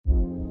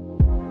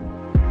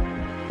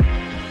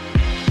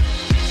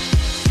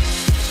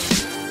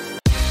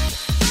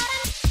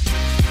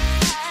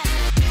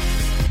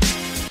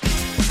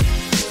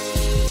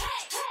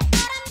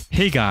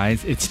Hey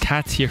guys, it's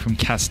Tats here from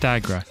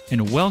Castagra,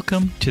 and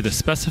welcome to the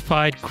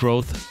Specified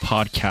Growth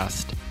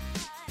Podcast.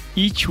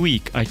 Each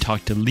week, I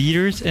talk to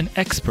leaders and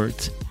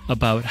experts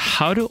about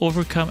how to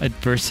overcome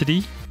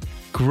adversity,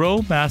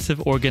 grow massive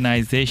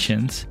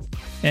organizations,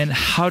 and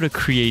how to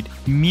create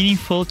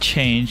meaningful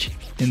change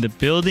in the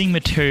building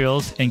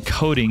materials and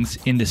coatings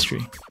industry.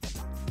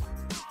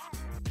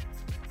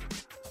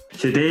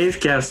 Today's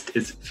guest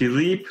is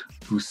Philippe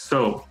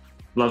Rousseau.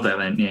 Love that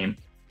name.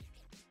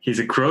 He's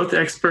a growth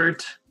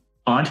expert,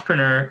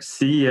 entrepreneur,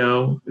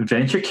 CEO,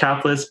 venture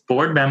capitalist,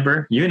 board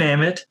member, you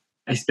name it.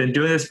 He's been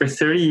doing this for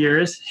 30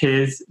 years.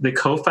 He's the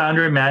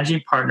co-founder and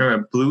managing partner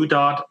of Blue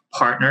Dot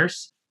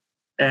Partners.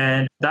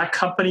 And that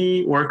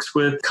company works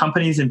with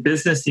companies and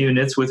business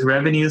units with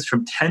revenues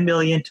from 10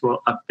 million to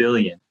a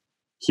billion.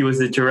 He was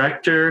the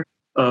director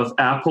of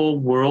Apple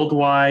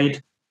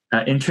Worldwide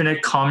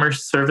Internet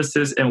Commerce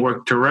Services and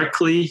worked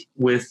directly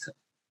with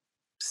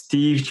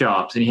Steve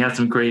Jobs. And he has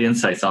some great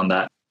insights on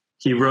that.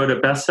 He wrote a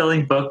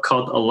best-selling book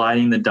called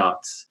Aligning the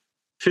Dots.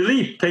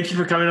 Philippe, thank you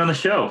for coming on the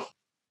show.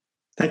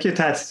 Thank you,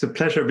 Tats. It's a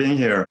pleasure being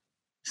here.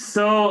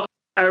 So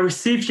I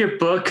received your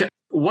book.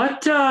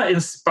 What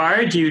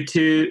inspired you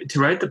to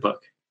write the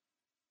book?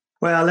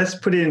 Well, let's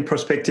put it in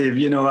perspective.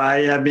 I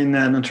have been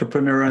an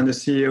entrepreneur and a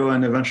CEO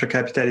and a venture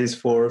capitalist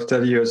for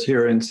 30 years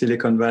here in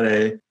Silicon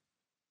Valley.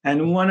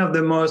 And one of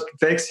the most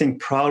vexing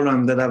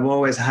problems that I've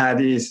always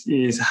had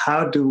is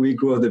how do we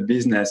grow the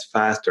business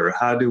faster?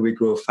 How do we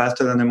grow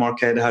faster than the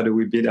market? How do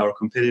we beat our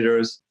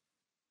competitors?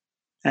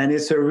 And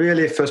it's a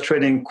really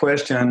frustrating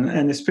question,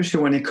 and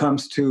especially when it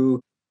comes to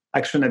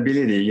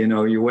actionability.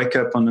 You wake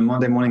up on a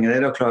Monday morning at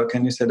 8 o'clock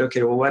and you said,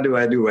 okay, well, what do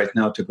I do right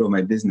now to grow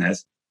my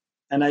business?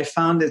 And I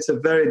found it's a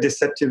very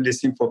deceptively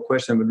simple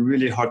question, but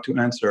really hard to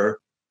answer.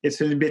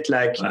 It's a little bit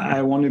like,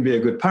 I want to be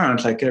a good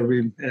parent, like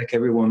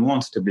everyone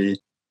wants to be.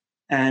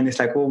 And it's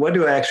like, well, what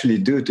do I actually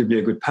do to be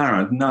a good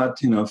parent? Not,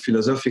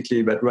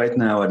 philosophically, but right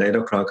now at 8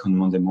 o'clock on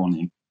Monday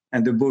morning.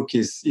 And the book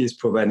is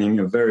providing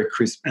a very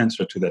crisp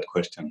answer to that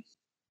question.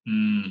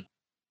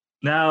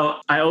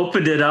 Now, I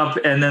opened it up,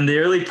 and then the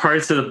early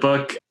parts of the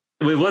book,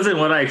 it wasn't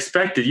what I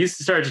expected. You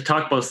started to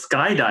talk about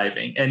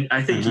skydiving, and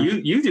I think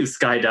you do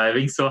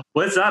skydiving. So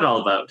what's that all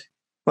about?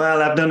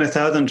 Well, I've done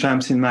 1,000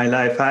 jumps in my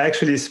life. I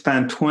actually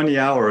spent 20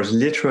 hours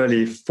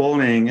literally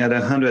falling at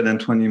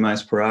 120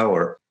 miles per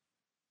hour.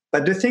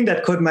 But the thing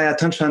that caught my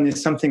attention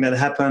is something that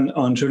happened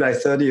on July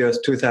 30th,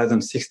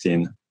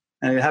 2016.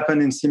 And it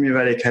happened in Simi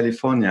Valley,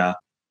 California.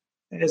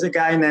 There's a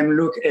guy named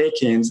Luke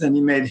Akins, and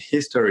he made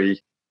history.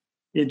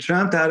 He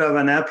jumped out of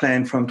an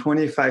airplane from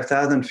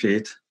 25,000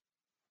 feet,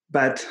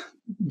 but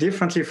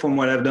differently from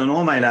what I've done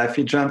all my life,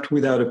 he jumped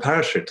without a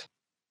parachute.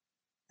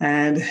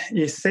 And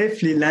he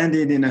safely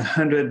landed in a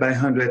 100 by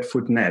 100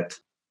 foot net.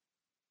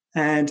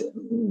 And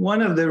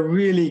one of the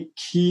really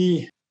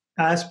key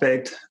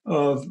aspect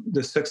of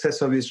the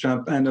success of his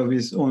jump and of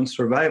his own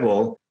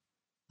survival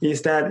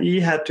is that he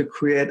had to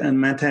create and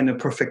maintain a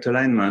perfect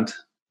alignment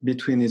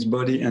between his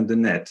body and the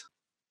net.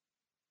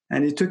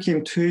 And it took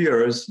him 2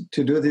 years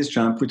to do this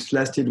jump, which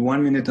lasted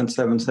 1 minute and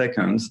 7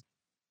 seconds.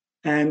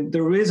 And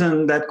the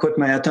reason that caught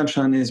my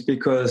attention is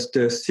because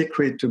the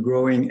secret to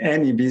growing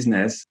any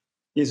business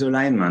is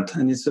alignment.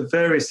 And it's a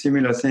very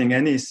similar thing.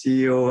 Any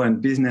CEO and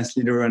business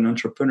leader and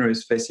entrepreneur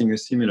is facing a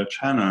similar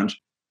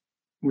challenge,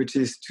 which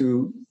is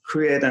to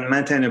create and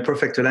maintain a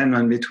perfect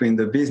alignment between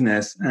the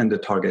business and the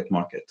target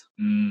market.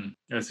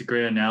 That's a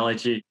great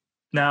analogy.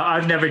 Now,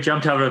 I've never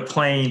jumped out of a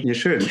plane. You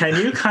should. Can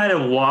you kind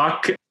of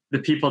walk the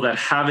people that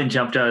haven't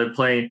jumped out of a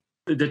plane,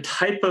 the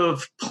type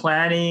of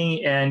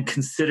planning and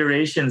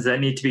considerations that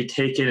need to be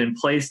taken in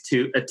place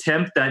to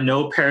attempt that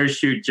no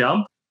parachute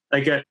jump?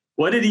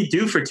 What did he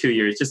do for 2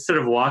 years? Just sort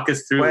of walk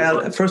us through.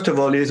 Well, first of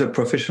all, he's a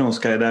professional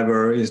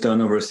skydiver. He's done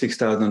over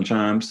 6,000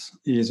 jumps.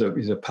 He's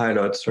a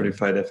pilot,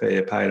 certified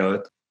FAA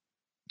pilot.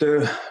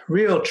 The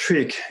real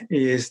trick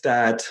is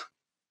that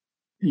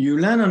you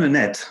land on a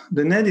net.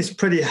 The net is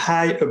pretty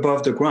high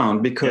above the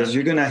ground because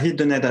you're going to hit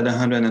the net at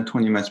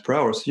 120 miles per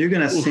hour. So you're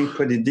going to sink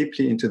pretty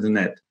deeply into the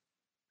net.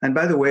 And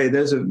by the way,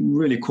 there's a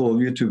really cool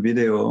YouTube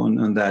video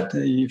on that.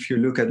 If you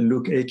look at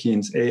Luke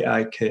Akins,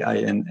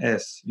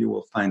 Aikins, you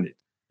will find it.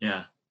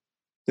 Yeah.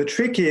 The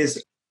trick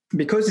is,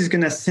 because he's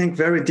going to sink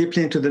very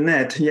deeply into the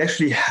net, he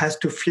actually has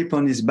to flip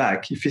on his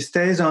back. If he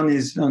stays on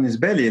his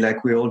belly,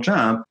 like we all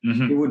jump,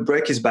 he would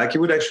break his back. He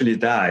would actually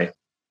die.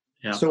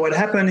 Yeah. So what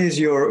happened is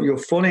you're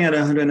falling at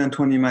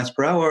 120 miles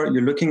per hour,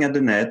 you're looking at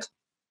the net,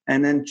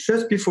 and then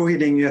just before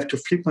hitting, you have to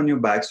flip on your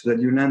back so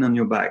that you land on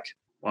your back.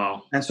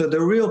 Wow. And so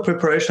the real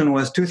preparation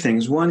was two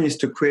things. One is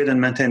to create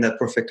and maintain that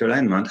perfect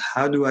alignment.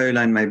 How do I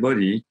align my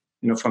body,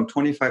 from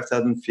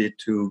 25,000 feet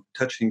to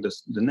touching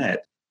the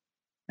net?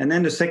 And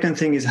then the second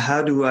thing is,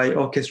 how do I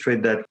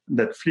orchestrate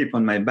that flip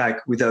on my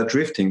back without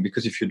drifting?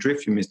 Because if you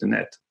drift, you miss the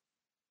net.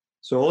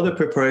 So all the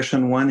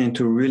preparation went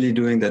into really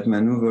doing that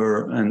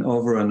maneuver and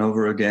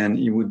over again.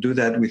 He would do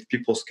that with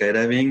people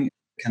skydiving,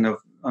 kind of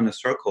on a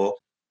circle.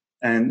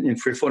 And in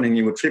free falling,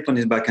 he would flip on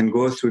his back and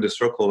go through the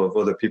circle of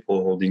other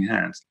people holding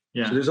hands.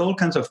 Yeah. So there's all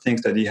kinds of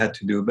things that he had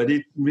to do, but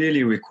it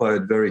really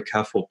required very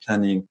careful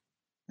planning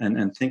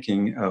and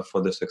thinking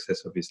for the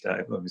success of his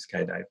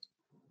skydive.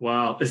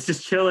 Wow, it's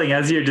just chilling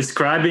as you're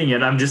describing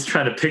it. I'm just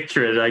trying to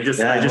picture it. I just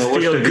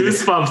feel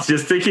goosebumps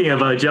just thinking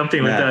about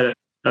jumping without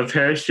a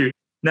parachute.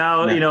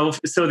 Now,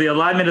 so the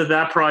alignment of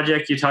that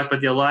project, you talked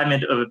about the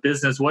alignment of a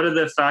business. What are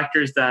the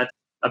factors that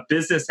a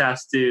business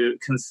has to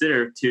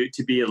consider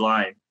to be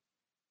aligned?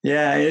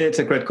 Yeah, it's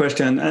a great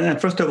question. And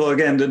first of all,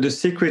 again, the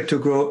secret to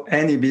grow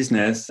any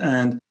business,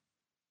 and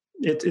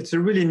it's a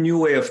really new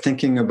way of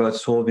thinking about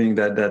solving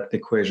that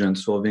equation,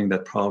 solving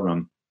that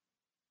problem.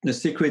 The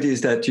secret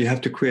is that you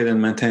have to create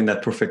and maintain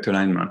that perfect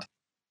alignment.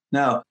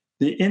 Now,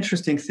 the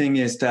interesting thing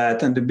is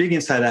that, and the big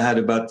insight I had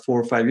about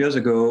 4 or 5 years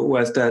ago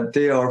was that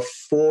there are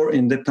 4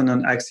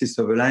 independent axes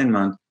of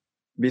alignment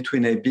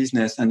between a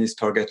business and its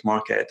target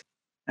market.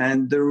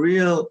 And the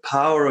real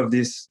power of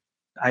this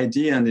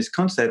idea and this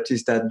concept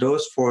is that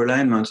those 4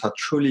 alignments are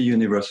truly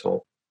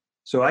universal.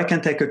 So I can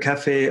take a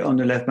cafe on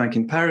the left bank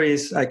in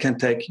Paris. I can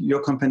take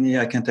your company.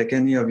 I can take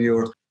any of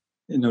your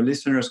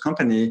listeners'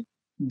 company.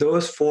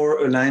 Those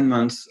 4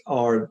 alignments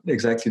are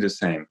exactly the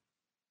same.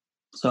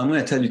 So I'm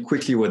going to tell you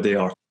quickly what they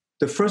are.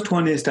 The first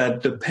one is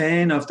that the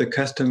pain of the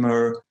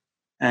customer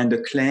and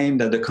the claim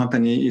that the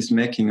company is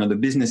making or the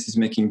business is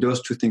making,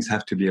 those 2 things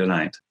have to be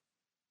aligned.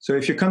 So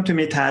if you come to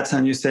me, Tats,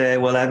 and you say,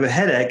 well, I have a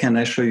headache, and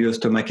I show you a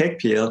stomachache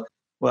pill,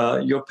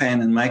 well, your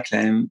pain and my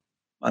claim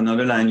are not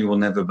aligned. You will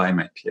never buy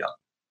my pill.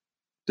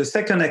 The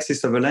second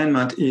axis of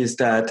alignment is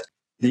that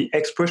the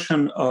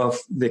expression of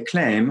the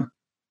claim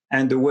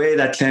and the way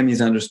that claim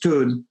is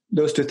understood,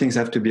 those 2 things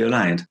have to be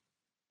aligned.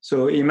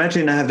 So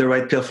imagine I have the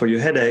right pill for your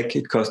headache.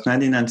 It costs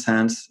 99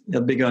 cents.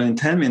 It'll be gone in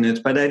 10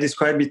 minutes, but I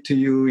describe it to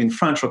you in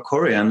French or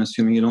Korean,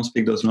 assuming you don't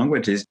speak those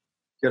languages.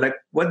 You're like,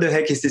 what the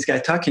heck is this guy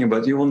talking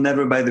about? You will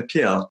never buy the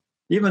pill,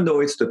 even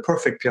though it's the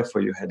perfect pill for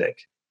your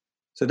headache.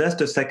 So that's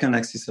the second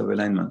axis of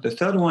alignment. The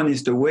third one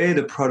is the way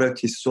the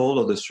product is sold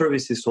or the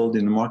service is sold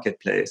in the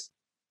marketplace.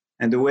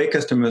 And the way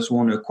customers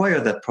want to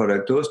acquire that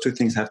product, those 2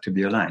 things have to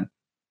be aligned.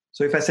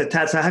 So if I said,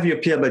 Tats, I have your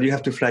pill, but you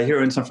have to fly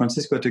here in San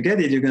Francisco to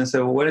get it, you're going to say,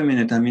 well, wait a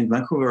minute, I'm in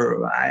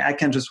Vancouver. I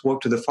can just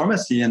walk to the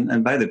pharmacy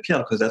and buy the pill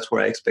because that's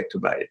where I expect to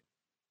buy it.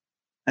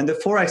 And the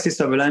 4 axis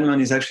of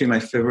alignment is actually my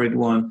favorite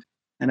one.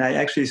 And I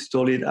actually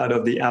stole it out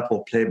of the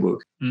Apple playbook.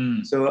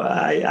 So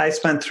I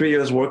spent 3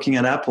 years working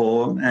at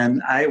Apple,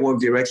 and I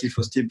worked directly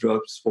for Steve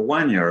Jobs for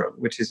 1 year,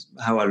 which is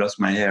how I lost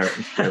my hair,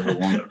 if you ever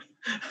wonder.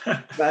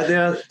 But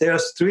there are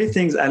 3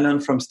 things I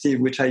learned from Steve,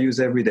 which I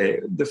use every day.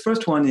 The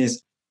first one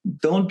is,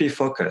 don't be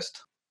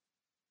focused.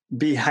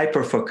 Be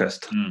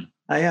hyper-focused.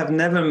 I have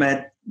never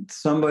met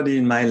somebody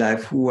in my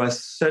life who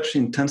was such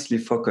intensely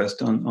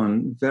focused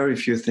on very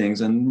few things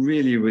and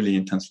really, really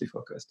intensely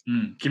focused.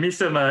 Give me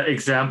some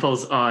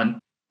examples on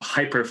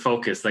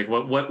hyper-focused. Like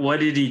what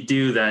did he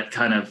do that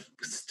kind of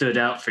stood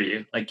out for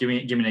you? Like give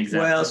me an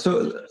example. Well,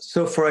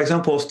 so for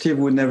example, Steve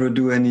would never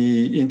do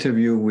any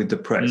interview with the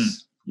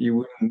press. He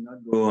would not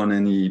go on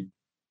any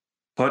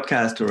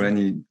podcast or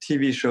any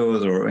TV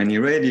shows or any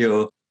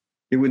radio.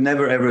 He would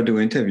never, ever do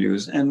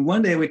interviews. And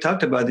one day we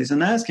talked about this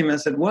and I asked him, I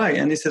said, why?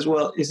 And he says,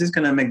 well, is this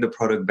going to make the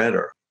product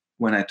better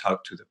when I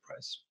talk to the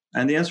press?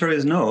 And the answer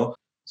is no.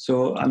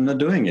 So I'm not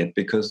doing it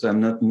because I'm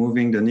not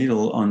moving the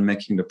needle on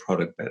making the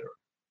product better.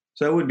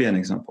 So that would be an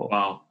example.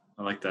 Wow,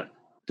 I like that.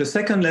 The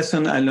second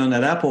lesson I learned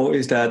at Apple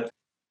is that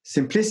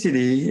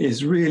simplicity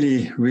is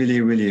really, really,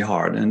 really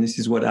hard. And this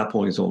is what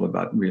Apple is all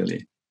about,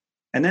 really.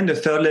 And then the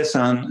third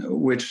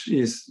lesson, which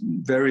is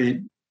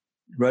very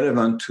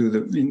relevant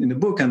to in the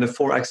book and the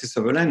 4 axes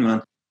of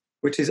alignment,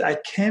 which is I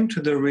came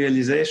to the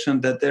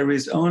realization that there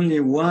is only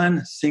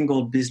one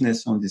single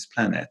business on this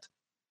planet.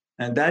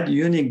 And that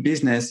unique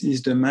business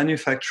is the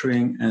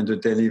manufacturing and the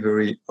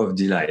delivery of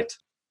delight.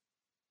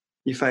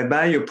 If I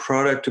buy a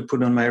product to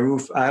put on my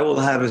roof, I will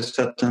have a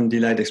certain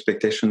delight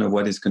expectation of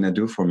what it's going to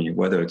do for me,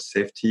 whether it's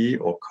safety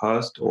or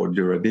cost or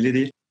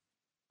durability.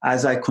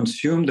 As I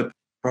consume the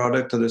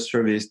product or the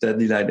service, that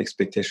delight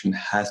expectation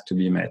has to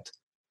be met.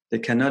 There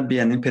cannot be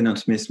an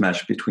impedance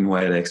mismatch between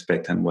what I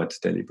expect and what's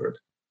delivered.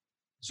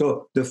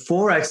 So the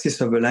 4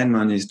 axes of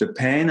alignment is the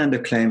pain and the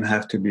claim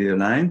have to be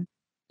aligned.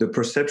 The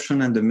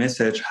perception and the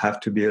message have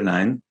to be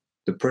aligned.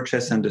 The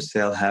purchase and the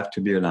sale have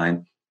to be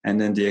aligned. And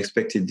then the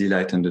expected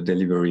delight and the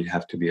delivery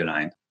have to be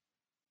aligned.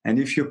 And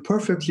if you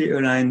perfectly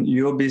align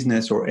your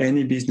business or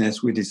any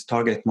business with its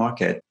target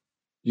market,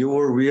 you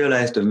will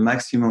realize the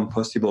maximum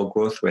possible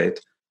growth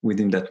rate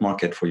within that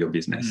market for your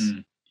business.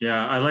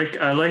 Yeah, I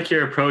like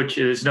your approach.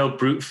 There's no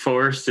brute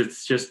force.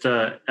 It's just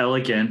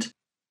elegant.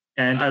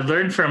 And I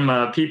learned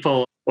from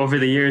people over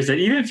the years that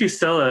even if you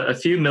sell a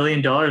few $1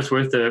 million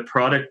worth of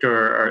product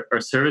or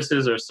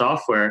services or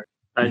software,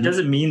 it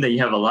doesn't mean that you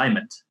have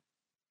alignment.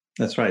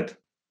 That's right.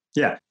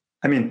 Yeah.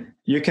 I mean,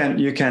 you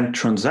can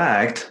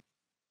transact,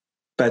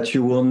 but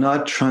you will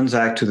not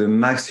transact to the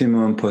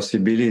maximum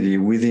possibility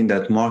within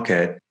that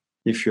market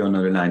if you're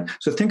not aligned.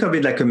 So think of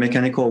it like a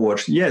mechanical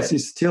watch. Yes, it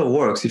still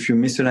works if you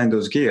misalign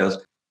those gears,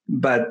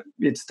 but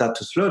it starts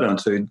to slow down.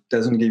 So it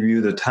doesn't give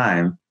you the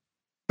time,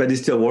 but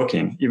it's still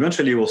working.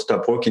 Eventually it will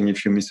stop working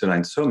if you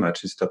misalign so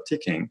much, it stops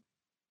ticking.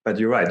 But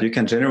you're right, you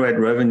can generate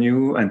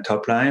revenue and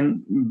top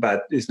line,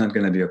 but it's not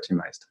going to be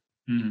optimized.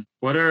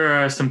 What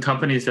are some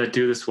companies that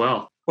do this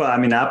well? Well, I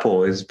mean,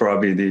 Apple is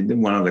probably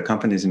one of the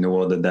companies in the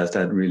world that does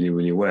that really,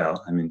 really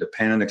well. I mean, the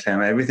pain and the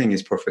claim, everything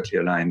is perfectly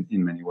aligned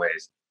in many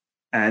ways.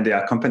 And there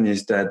are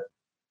companies that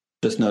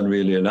just not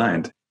really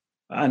aligned.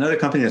 Another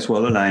company that's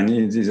well aligned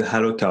is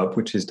Hello Top,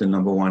 which is the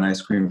number one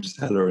ice cream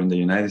seller in the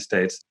United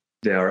States.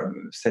 They are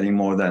selling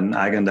more than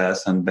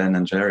Häagen-Dazs and Ben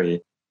and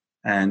Jerry.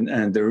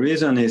 And the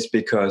reason is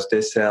because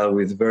they sell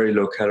with very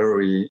low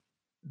calorie,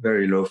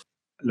 very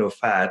low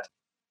fat.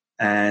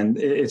 And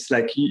it's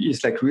like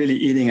really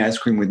eating ice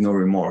cream with no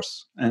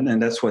remorse.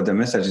 And that's what the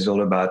message is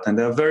all about. And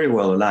they're very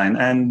well aligned.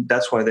 And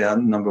that's why they are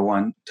number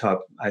one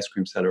top ice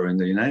cream seller in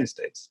the United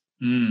States,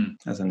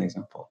 as an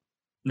example.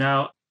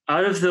 Now,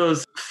 out of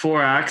those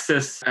 4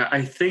 axes,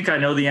 I think I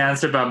know the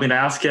answer, but I'm going to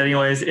ask it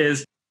anyways,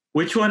 is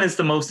which one is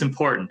the most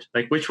important?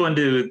 Like, which one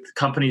do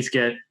companies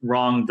get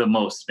wrong the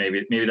most?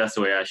 Maybe that's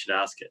the way I should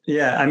ask it.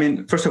 Yeah, I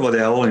mean, first of all,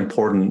 they're all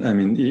important. I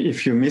mean,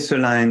 if you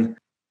misalign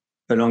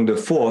along the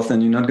 4th, then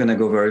you're not going to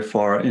go very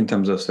far in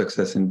terms of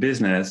success in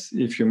business.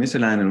 If you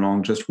misalign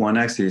along just one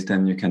axis,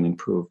 then you can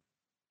improve.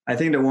 I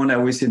think the one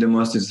that we see the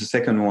most is the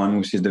second one,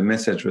 which is the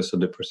message versus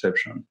the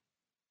perception.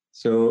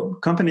 So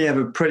companies have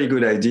a pretty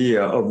good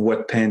idea of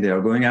what pain they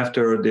are going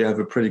after. They have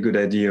a pretty good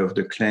idea of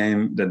the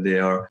claim that they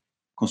are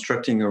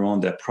constructing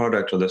around their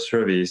product or the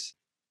service.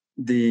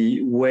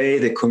 The way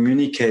they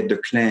communicate the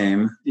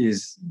claim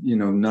is,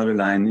 not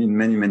aligned in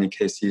many, many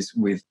cases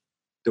with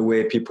the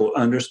way people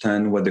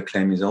understand what the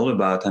claim is all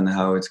about and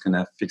how it's going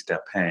to fix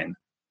their pain.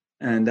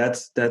 And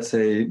that's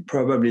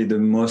probably the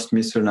most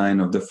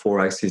misaligned of the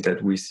 4 axes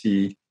that we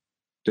see.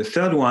 The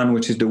third one,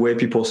 which is the way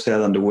people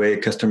sell and the way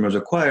customers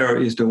acquire,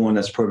 is the one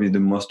that's probably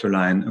the most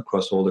aligned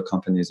across all the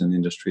companies and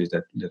industries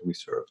that we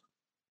serve.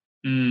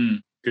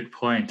 Good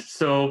point.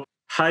 So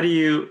how do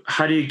you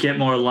get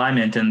more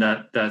alignment in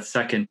that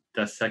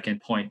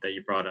second point that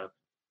you brought up?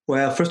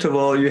 Well, first of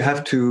all, you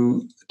have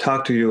to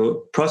talk to your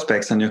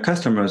prospects and your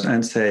customers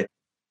and say,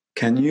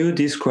 can you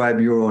describe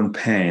your own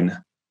pain?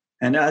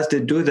 And as they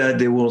do that,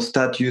 they will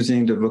start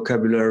using the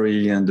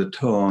vocabulary and the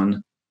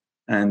tone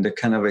and the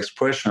kind of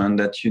expression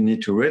that you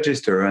need to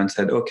register and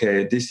said,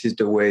 okay, this is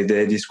the way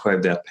they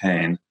describe their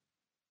pain.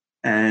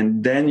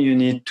 And then you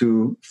need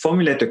to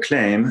formulate a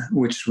claim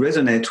which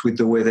resonates with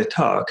the way they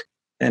talk.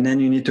 And then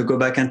you need to go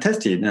back and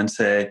test it and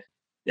say,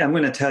 I'm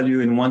going to tell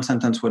you in one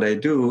sentence what I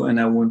do, and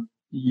I want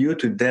you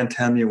to then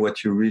tell me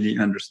what you really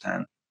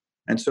understand.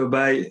 And so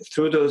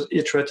through those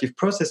iterative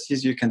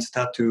processes, you can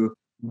start to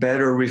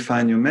better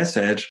refine your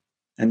message.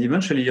 And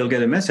eventually you'll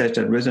get a message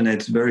that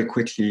resonates very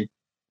quickly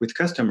with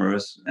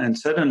customers. And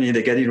suddenly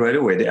they get it right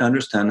away. They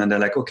understand and they're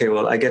like, okay,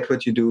 well, I get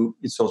what you do.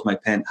 It solves my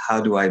pain. How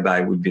do I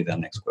buy would be their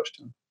next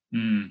question.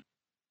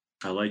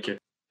 I like it.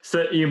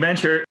 So you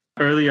mentioned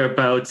earlier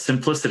about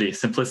simplicity.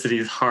 Simplicity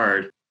is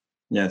hard.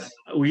 Yes.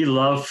 We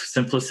love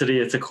simplicity.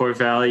 It's a core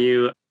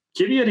value.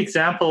 Give you an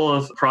example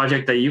of a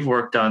project that you've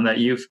worked on that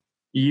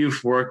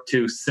you've worked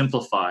to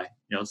simplify,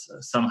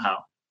 somehow.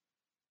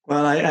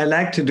 Well, I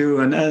like to do,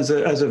 and as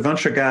a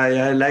venture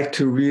guy, I like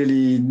to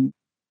really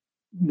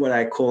what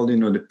I call,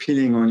 the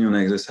peeling onion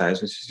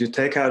exercise, which is you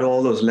take out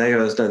all those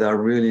layers that are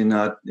really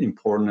not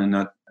important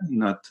and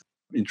not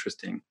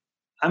interesting.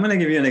 I'm going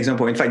to give you an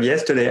example. In fact,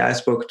 yesterday I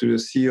spoke to the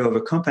CEO of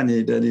a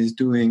company that is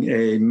doing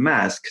a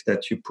mask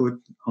that you put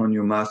on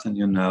your mouth and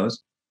your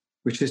nose,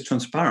 which is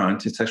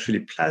transparent. It's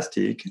actually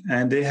plastic.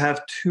 And they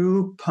have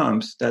 2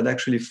 pumps that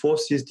actually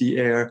forces the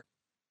air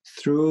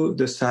through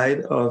the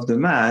side of the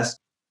mask.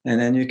 And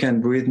then you can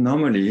breathe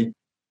normally.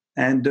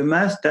 And the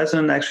mask is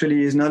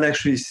not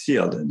actually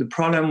sealed. The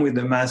problem with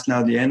the mask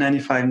now, the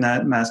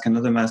N95 mask and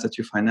other masks that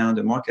you find now in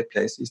the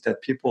marketplace, is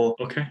that people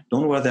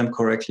don't wear them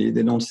correctly.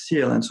 They don't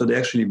seal. And so they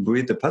actually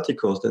breathe the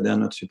particles that they're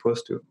not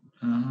supposed to.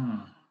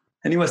 And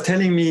he was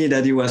telling me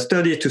that he was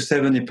 30 to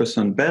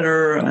 70%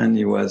 better and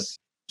he was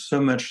so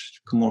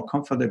much more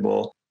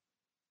comfortable.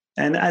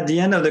 And at the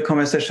end of the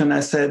conversation,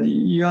 I said,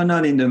 you're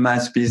not in the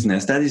mask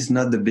business. That is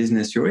not the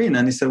business you're in.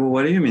 And he said, well,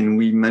 what do you mean?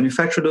 We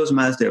manufacture those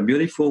masks. They're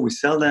beautiful. We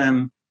sell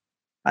them.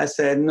 I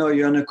said, no,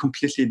 you're in a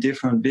completely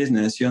different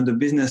business. You're in the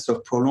business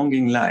of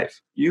prolonging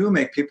life. You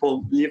make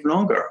people live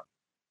longer.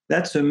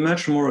 That's a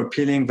much more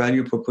appealing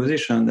value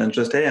proposition than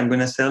just, hey, I'm going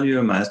to sell you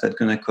a mask that's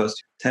going to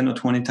cost 10 or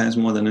 20 times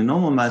more than a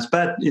normal mask,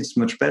 but it's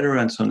much better,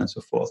 and so on and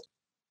so forth.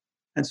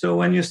 And so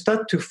when you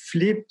start to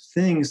flip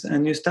things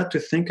and you start to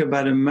think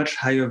about a much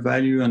higher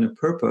value and a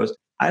purpose,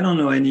 I don't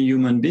know any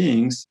human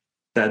beings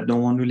that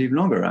don't want to live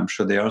longer. I'm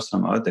sure there are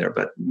some out there,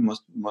 but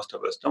most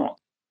of us don't.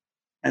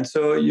 And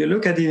so you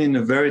look at it in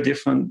a very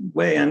different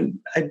way. And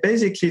I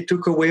basically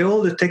took away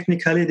all the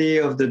technicality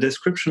of the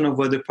description of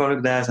what the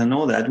product does and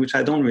all that, which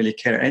I don't really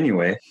care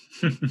anyway.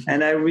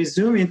 And I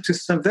resume into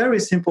some very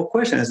simple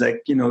questions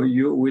like,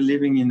 we're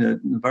living in an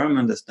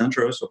environment that's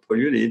dangerous or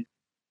polluted.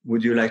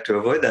 Would you like to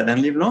avoid that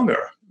and live longer?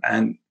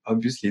 And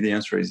Obviously, the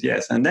answer is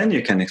yes. And then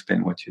you can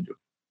explain what you do.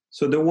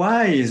 So the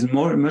why is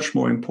much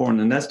more important.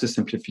 And that's the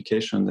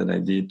simplification that I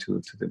did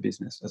to the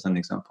business as an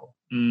example.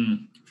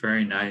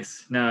 Very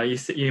nice. Now,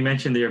 you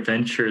mentioned your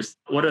ventures.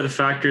 What are the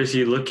factors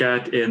you look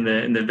at in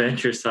the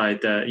venture side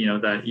that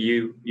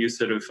you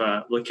sort of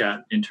look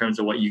at in terms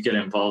of what you get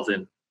involved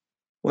in?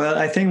 Well,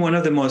 I think one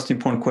of the most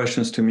important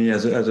questions to me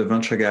as a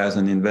venture guy, as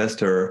an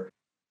investor,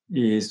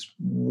 is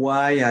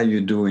why are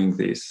you doing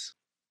this?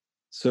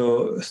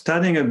 So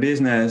starting a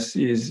business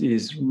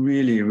is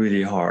really,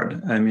 really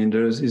hard. I mean,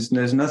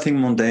 there's nothing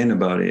mundane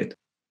about it.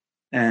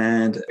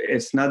 And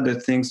it's not the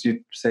things you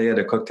say at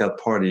a cocktail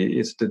party.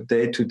 It's the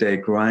day-to-day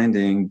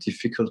grinding,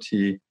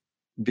 difficulty,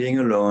 being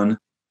alone,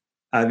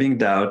 having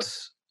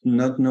doubts,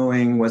 not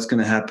knowing what's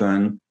going to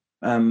happen.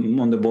 I'm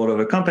on the board of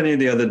a company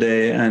the other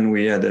day, and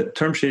we had a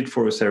term sheet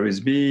for a Series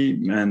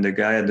B, and the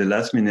guy at the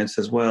last minute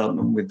says, well,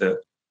 with the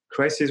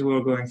crisis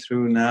we're going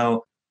through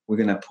now, we're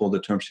going to pull the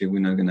term sheet. We're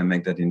not going to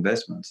make that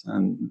investment.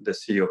 And the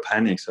CEO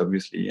panics,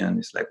 obviously, and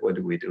it's like, what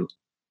do we do?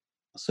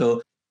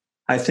 So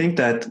I think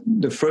that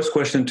the first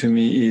question to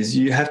me is,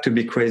 you have to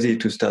be crazy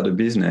to start a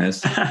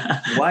business.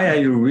 Why are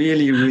you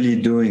really,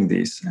 really doing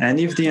this? And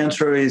if the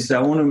answer is,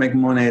 I want to make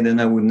money, then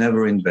I would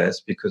never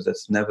invest, because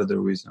that's never the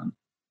reason.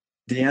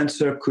 The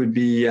answer could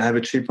be, I have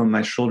a chip on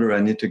my shoulder I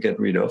need to get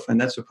rid of.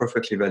 And that's a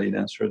perfectly valid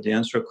answer. The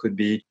answer could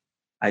be,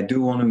 I do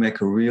want to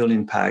make a real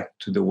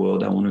impact to the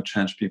world. I want to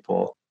change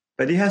people.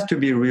 But it has to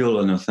be real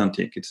and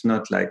authentic. It's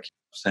not like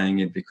saying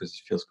it because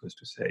it feels good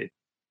to say it.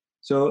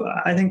 So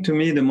I think, to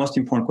me, the most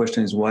important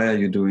question is, why are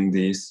you doing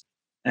this?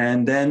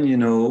 And then,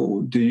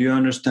 do you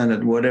understand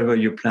that whatever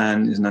you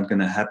plan is not going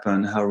to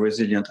happen? How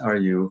resilient are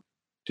you?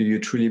 Do you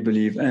truly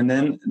believe? And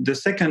then the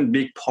second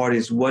big part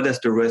is, what does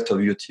the rest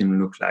of your team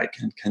look like?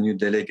 And can you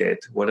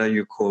delegate? What are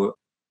your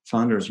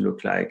co-founders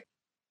look like?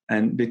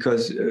 And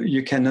because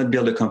you cannot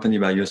build a company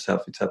by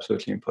yourself, it's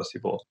absolutely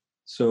impossible.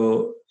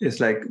 So it's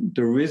like,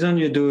 the reason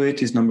you do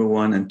it is number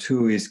one. And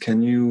two is,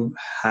 can you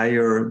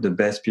hire the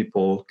best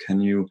people? Can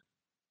you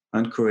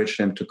encourage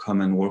them to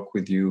come and work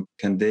with you?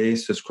 Can they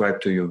subscribe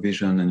to your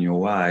vision and your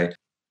why?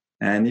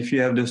 And if you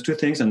have those two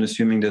things, and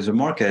assuming there's a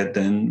market,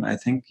 then I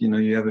think,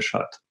 you have a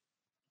shot.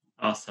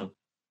 Awesome.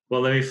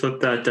 Well, let me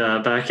flip that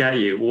back at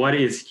you. What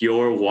is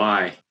your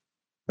why?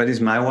 What is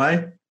my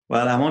why?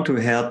 Well, I want to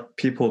help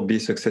people be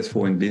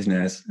successful in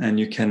business. And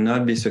you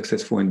cannot be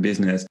successful in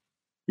business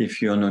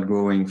if you're not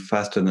growing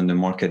faster than the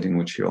market in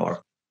which you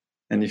are.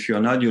 And if you're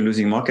not, you're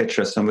losing market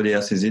share. Somebody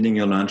else is eating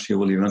your lunch. You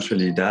will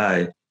eventually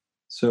die.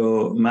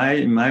 So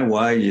my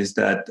why is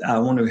that I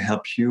want to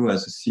help you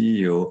as a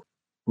CEO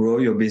grow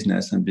your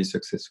business and be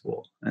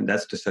successful. And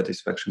that's the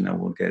satisfaction I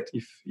will get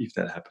if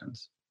that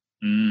happens.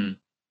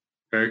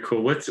 Very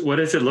cool. What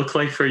does it look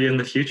like for you in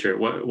the future?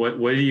 What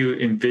do you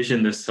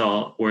envision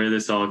where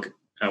is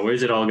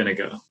it all going to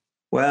go?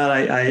 Well,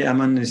 I am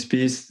on this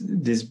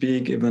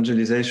big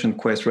evangelization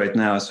quest right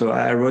now. So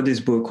I wrote this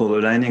book called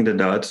Aligning the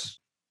Dots,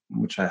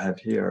 which I have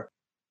here.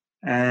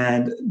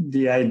 And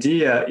the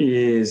idea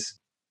is,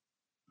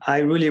 I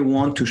really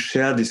want to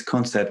share this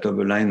concept of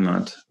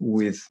alignment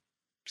with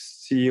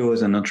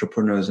CEOs and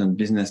entrepreneurs and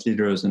business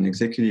leaders and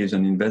executives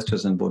and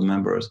investors and board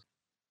members.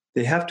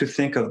 They have to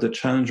think of the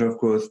challenge of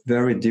growth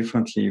very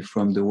differently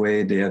from the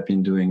way they have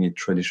been doing it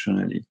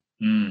traditionally.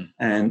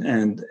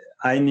 And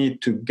I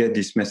need to get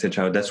this message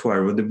out. That's why I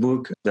wrote the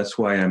book. That's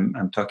why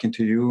I'm talking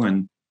to you.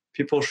 And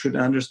people should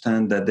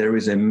understand that there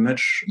is a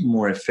much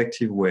more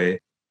effective way,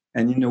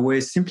 and in a way,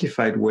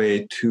 simplified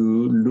way,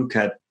 to look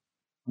at,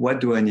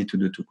 what do I need to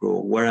do to grow?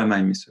 Where am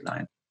I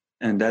misaligned?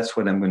 And that's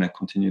what I'm going to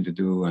continue to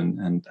do.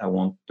 And I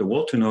want the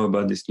world to know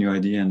about this new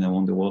idea, and I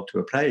want the world to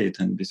apply it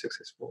and be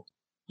successful.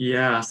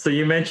 Yeah. So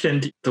you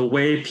mentioned the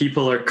way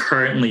people are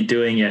currently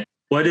doing it.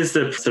 What is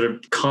the sort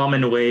of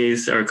common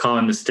ways or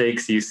common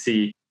mistakes you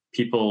see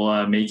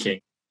people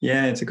making?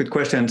 Yeah, it's a good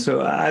question.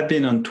 So I've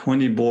been on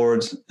 20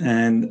 boards,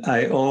 and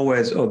I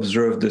always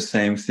observe the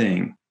same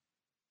thing.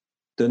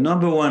 The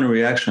number one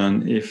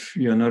reaction, if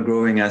you're not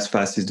growing as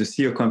fast, is the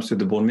CEO comes to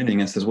the board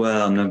meeting and says,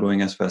 well, I'm not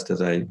growing as fast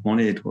as I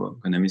wanted. We're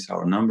going to miss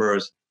our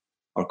numbers.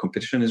 Our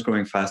competition is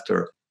growing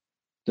faster.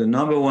 The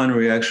number one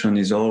reaction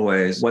is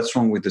always, what's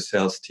wrong with the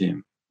sales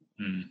team?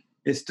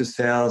 It's the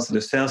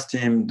sales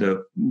team.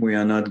 We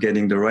are not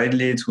getting the right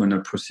leads. We're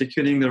not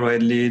prosecuting the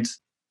right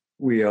leads.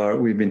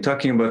 We've been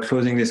talking about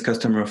closing this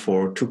customer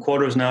for 2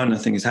 quarters now.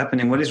 Nothing is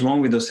happening. What is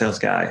wrong with the sales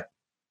guy?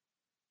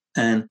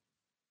 And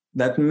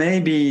that may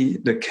be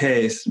the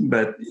case,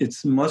 but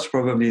it's most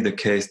probably the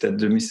case that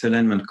the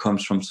misalignment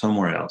comes from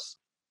somewhere else.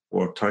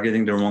 We're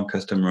targeting the wrong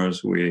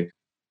customers. We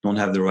don't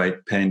have the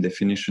right pain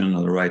definition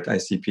or the right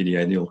ICP, the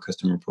ideal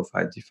customer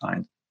profile,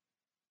 defined.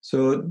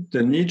 So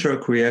the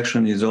knee-jerk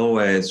reaction is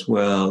always,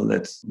 well,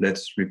 let's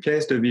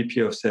replace the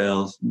VP of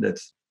sales.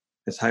 Let's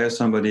hire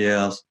somebody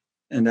else.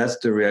 And that's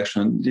the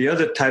reaction. The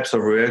other types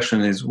of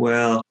reaction is,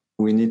 well,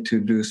 we need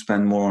to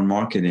spend more on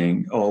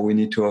marketing, or we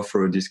need to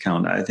offer a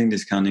discount. I think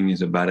discounting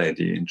is a bad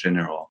idea in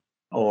general.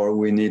 Or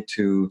we need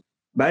to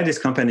buy this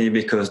company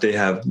because they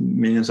have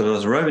millions of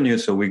dollars of revenue,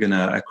 so we're going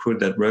to accrue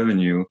that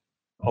revenue.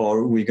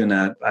 Or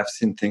I've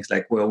seen things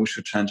like, well, we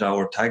should change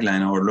our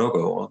tagline, our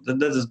logo.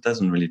 That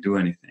doesn't really do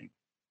anything.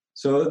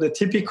 So the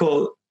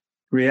typical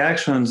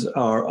reactions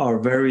are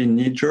very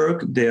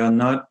knee-jerk. They are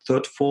not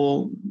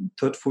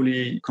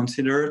thoughtfully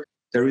considered.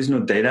 There is no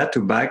data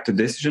to back the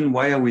decision.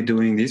 Why are we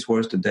doing this?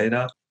 Where's the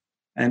data?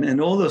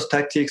 And all those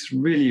tactics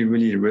really,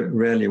 really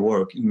rarely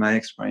work in my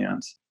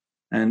experience.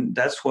 And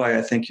that's why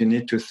I think you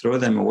need to throw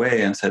them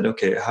away and say,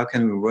 okay, how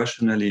can we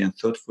rationally and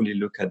thoughtfully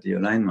look at the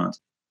alignment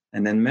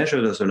and then measure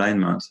those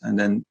alignments and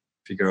then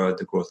figure out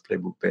the growth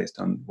playbook based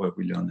on what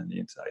we learn and the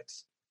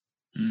insights.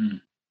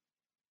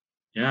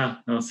 Yeah,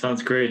 no,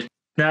 sounds great.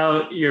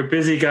 Now, you're a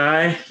busy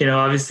guy.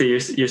 Obviously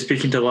you're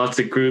speaking to lots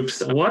of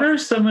groups. What are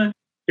some of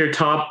your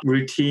top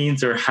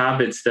routines or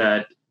habits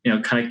that,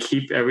 kind of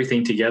keep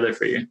everything together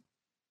for you?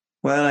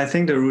 Well, I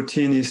think the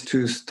routine is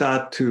to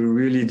start to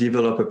really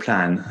develop a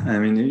plan. I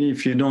mean,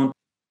 if you don't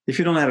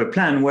have a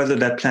plan, whether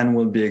that plan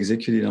will be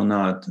executed or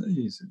not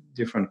is a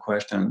different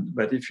question.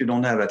 But if you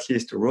don't have at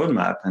least a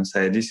roadmap and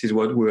say, this is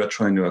what we are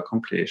trying to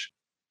accomplish,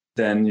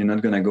 then you're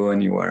not going to go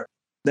anywhere.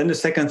 Then the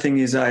second thing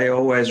is I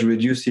always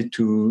reduce it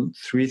to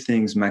 3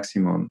 things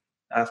maximum.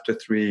 After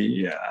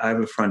 3, I have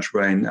a French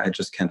brain. I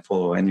just can't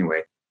follow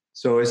anyway.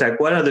 So it's like,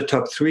 what are the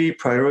top 3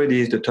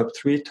 priorities, the top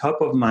 3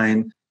 top of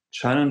mind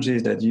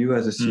challenges that you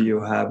as a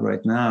CEO have right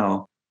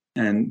now?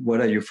 And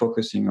what are you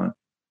focusing on?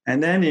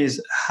 And then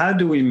is, how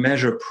do we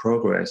measure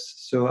progress?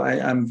 So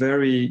I'm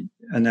very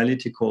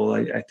analytical.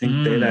 I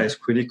think data is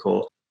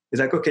critical. It's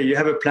like, okay, you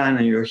have a plan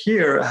and you're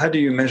here. How do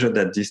you measure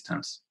that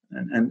distance?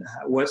 And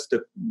what's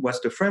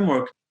the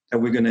framework that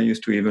we're going to use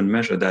to even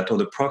measure that, or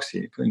the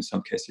proxy in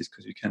some cases,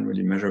 because you can't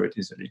really measure it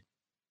easily.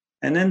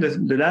 And then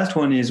the last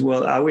one is,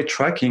 well, are we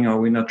tracking? Are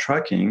we not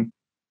tracking?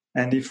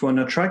 And if we're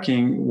not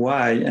tracking,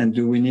 why? And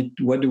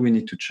what do we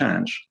need to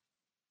change?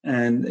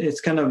 And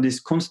it's kind of this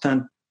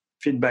constant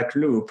feedback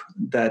loop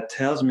that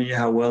tells me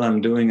how well I'm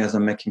doing as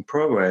I'm making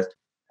progress.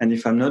 And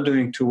if I'm not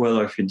doing too well,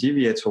 or if it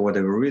deviates for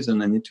whatever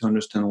reason, I need to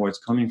understand where it's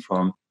coming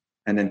from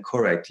and then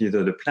correct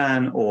either the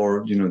plan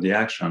or, the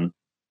action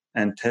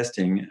and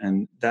testing.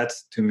 And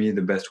that's, to me,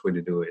 the best way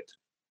to do it.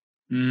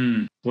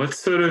 What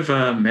sort of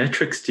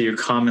metrics do you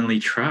commonly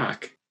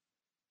track?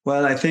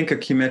 Well, I think a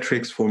key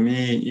metrics for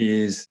me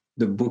is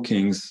the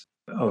bookings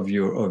of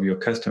your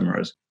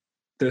customers.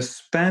 The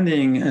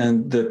spending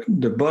and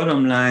the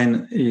bottom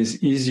line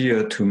is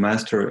easier to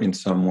master in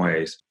some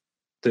ways.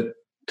 The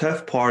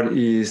tough part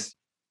is,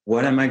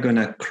 what am I going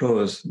to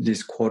close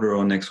this quarter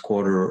or next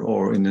quarter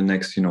or in the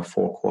next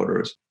 4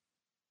 quarters?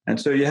 And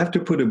so you have to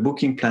put a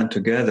booking plan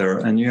together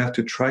and you have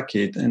to track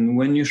it. And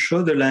when you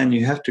show the line,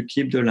 you have to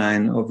keep the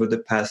line over the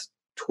past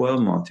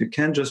 12 months. You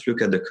can't just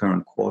look at the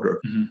current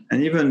quarter.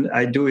 And even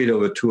I do it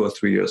over 2 or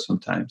 3 years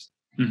sometimes.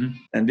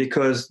 And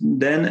because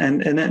then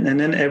and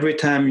then every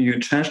time you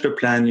change the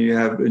plan, you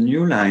have a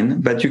new line,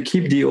 but you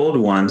keep the old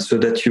one so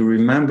that you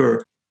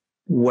remember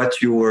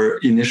what you were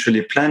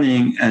initially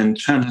planning and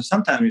change. And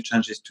sometimes you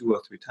change this 2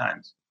 or 3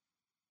 times.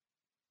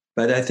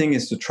 But I think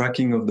it's the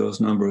tracking of those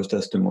numbers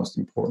that's the most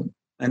important.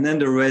 And then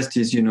the rest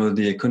is,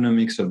 the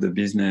economics of the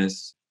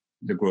business,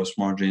 the gross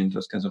margin,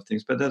 those kinds of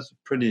things. But that's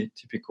pretty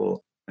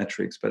typical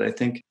metrics. But I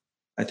think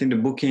the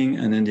booking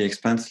and then the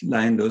expense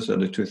line, those are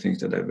the 2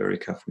 things that I very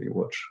carefully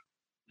watch.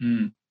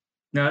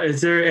 Now,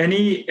 is there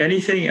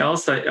anything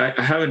else?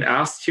 I haven't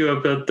asked you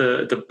about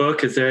the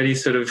book. Is there any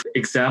sort of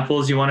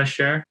examples you want to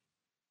share?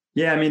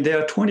 Yeah, I mean, there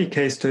are 20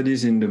 case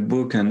studies in the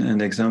book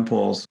and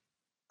examples.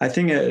 I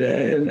think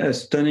a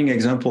stunning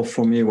example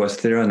for me was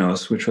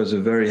Theranos, which was a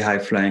very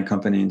high-flying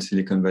company in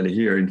Silicon Valley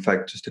here, in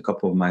fact, just a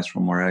couple of miles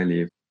from where I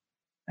live.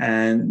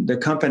 And the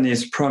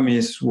company's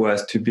promise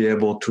was to be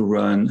able to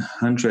run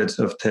hundreds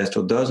of tests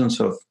or dozens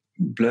of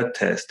blood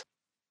tests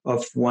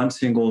of one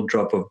single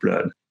drop of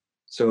blood.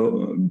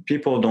 So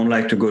people don't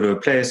like to go to a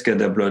place, get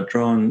their blood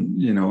drawn,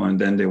 and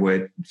then they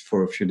wait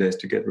for a few days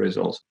to get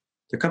results.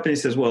 The company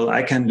says, well,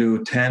 I can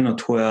do 10 or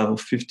 12 or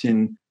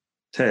 15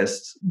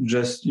 tests.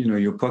 Just,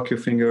 you poke your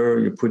finger,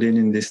 you put it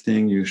in this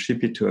thing, you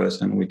ship it to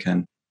us, and we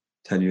can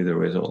tell you the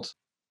results.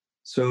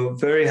 So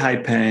very high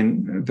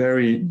pain,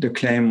 the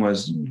claim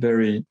was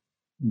very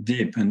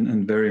deep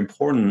and very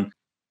important.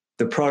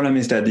 The problem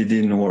is that it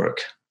didn't work.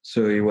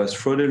 So it was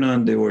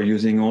fraudulent. They were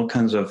using all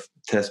kinds of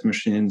test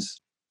machines.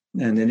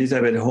 And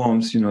Elizabeth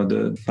Holmes,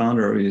 the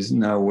founder, is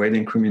now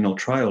awaiting criminal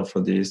trial for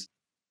this.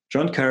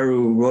 John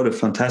Carreyrou wrote a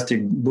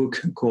fantastic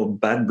book called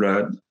Bad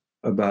Blood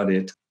about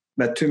it.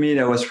 But to me,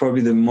 that was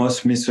probably the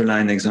most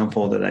misaligned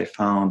example that I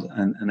found.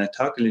 And I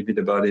talk a little bit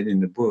about it in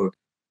the book,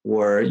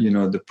 where,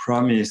 the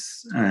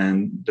promise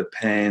and the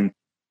pain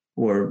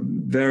were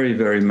very,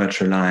 very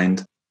much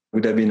aligned. It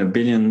would have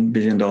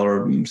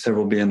been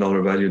several billion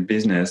dollar valued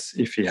business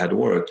if it had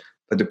worked.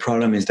 But the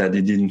problem is that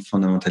it didn't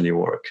fundamentally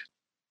work.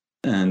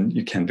 And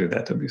you can't do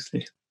that,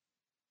 obviously.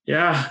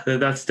 Yeah,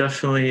 that's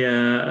definitely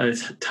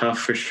tough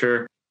for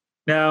sure.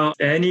 Now,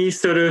 any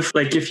sort of,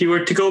 like, if you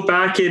were to go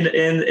back in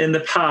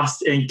the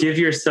past and give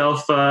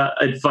yourself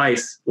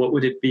advice, what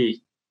would it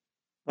be?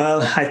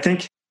 Well, I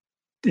think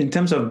in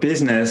terms of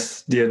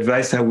business, the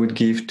advice I would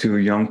give to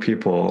young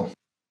people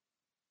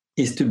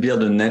is to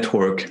build a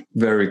network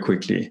very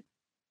quickly.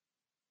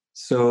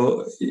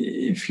 So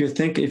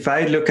if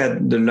I look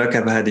at the luck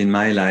I've had in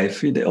my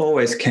life, it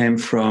always came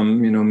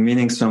from,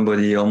 meeting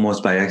somebody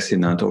almost by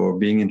accident or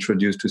being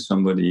introduced to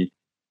somebody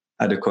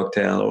at a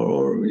cocktail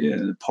or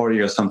a party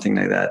or something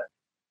like that.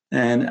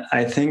 And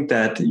I think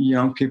that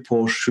young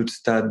people should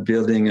start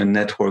building a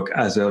network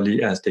as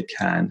early as they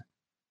can.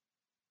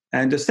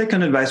 And the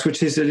second advice,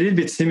 which is a little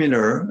bit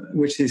similar,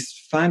 which is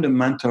find a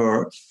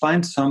mentor,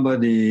 find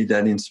somebody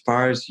that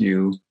inspires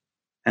you,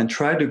 and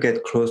try to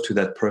get close to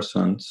that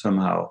person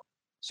somehow.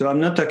 So I'm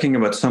not talking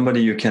about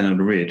somebody you cannot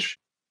reach,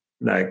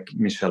 like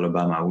Michelle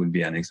Obama would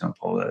be an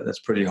example. That's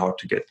pretty hard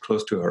to get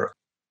close to her.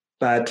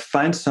 But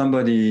find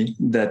somebody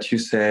that you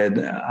said,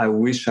 I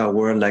wish I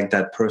were like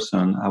that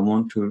person. I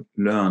want to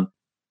learn.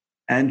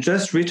 And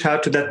just reach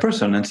out to that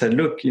person and say,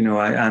 look,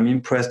 I'm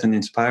impressed and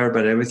inspired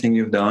by everything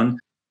you've done.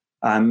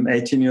 I'm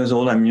 18 years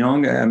old. I'm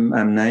young.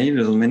 I'm naive.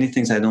 There's many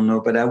things I don't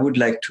know, but I would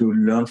like to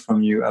learn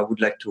from you. I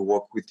would like to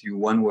work with you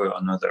one way or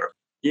another,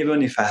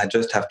 even if I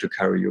just have to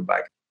carry you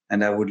back.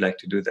 And I would like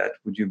to do that.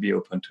 Would you be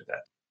open to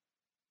that?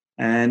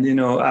 And,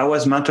 I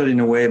was mentored in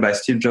a way by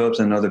Steve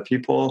Jobs and other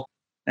people.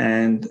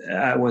 And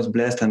I was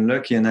blessed and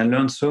lucky. And I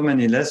learned so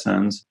many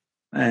lessons.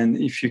 And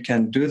if you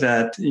can do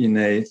that in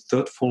a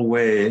thoughtful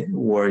way,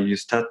 where you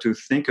start to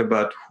think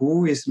about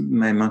who is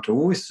my mentor,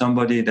 who is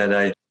somebody that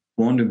I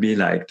want to be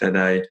like, that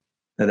I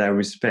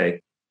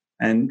respect,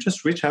 and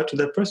just reach out to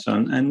that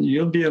person. And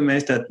you'll be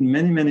amazed that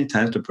many, many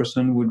times the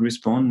person would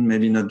respond,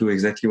 maybe not do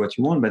exactly what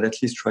you want, but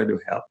at least try to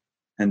help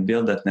and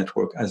build that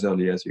network as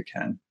early as you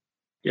can.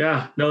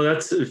 Yeah, no,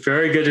 that's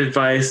very good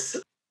advice.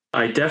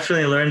 I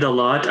definitely learned a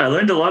lot. I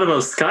learned a lot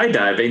about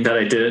skydiving that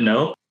I didn't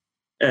know.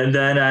 And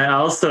then I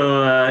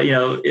also,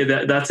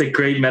 that's a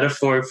great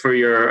metaphor for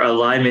your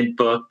alignment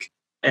book.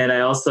 And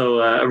I also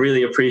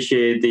really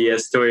appreciate the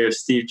story of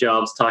Steve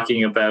Jobs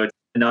talking about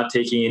not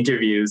taking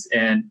interviews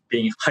and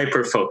being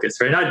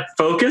hyper-focused, right? Not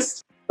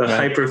focused, but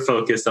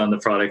hyper-focused on the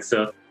product.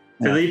 So,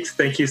 Philippe,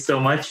 thank you so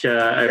much.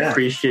 I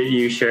appreciate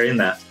you sharing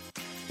that.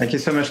 Thank you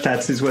so much,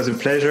 Tats. This was a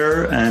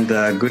pleasure, and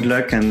good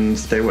luck and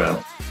stay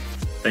well.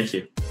 Thank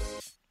you.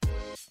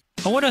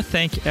 I want to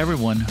thank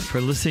everyone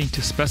for listening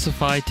to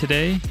Specify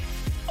today.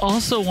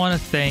 Also want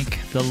to thank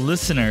the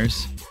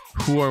listeners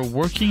who are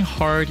working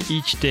hard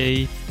each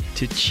day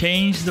to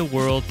change the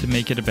world to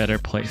make it a better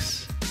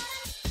place.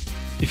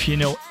 If you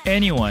know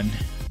anyone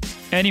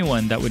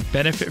that would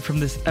benefit from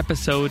this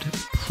episode,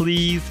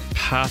 please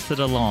pass it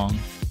along.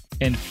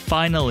 And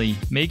finally,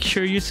 make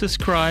sure you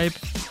subscribe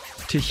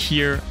to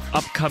hear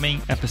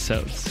upcoming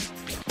episodes.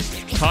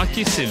 Talk to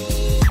you soon.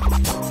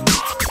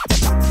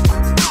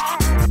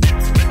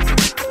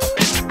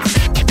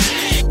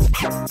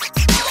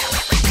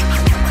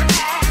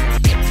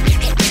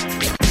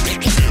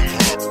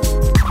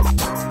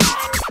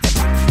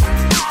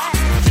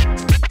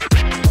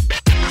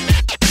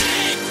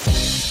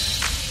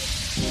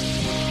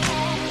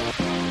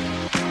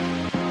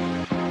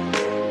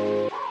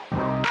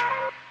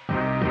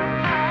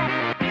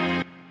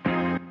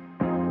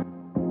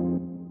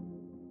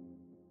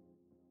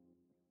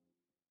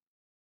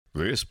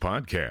 This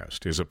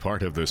podcast is a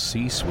part of the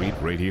C-Suite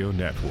Radio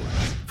Network.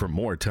 For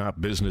more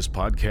top business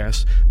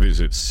podcasts,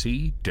 visit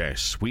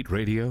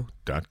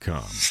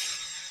c-suiteradio.com.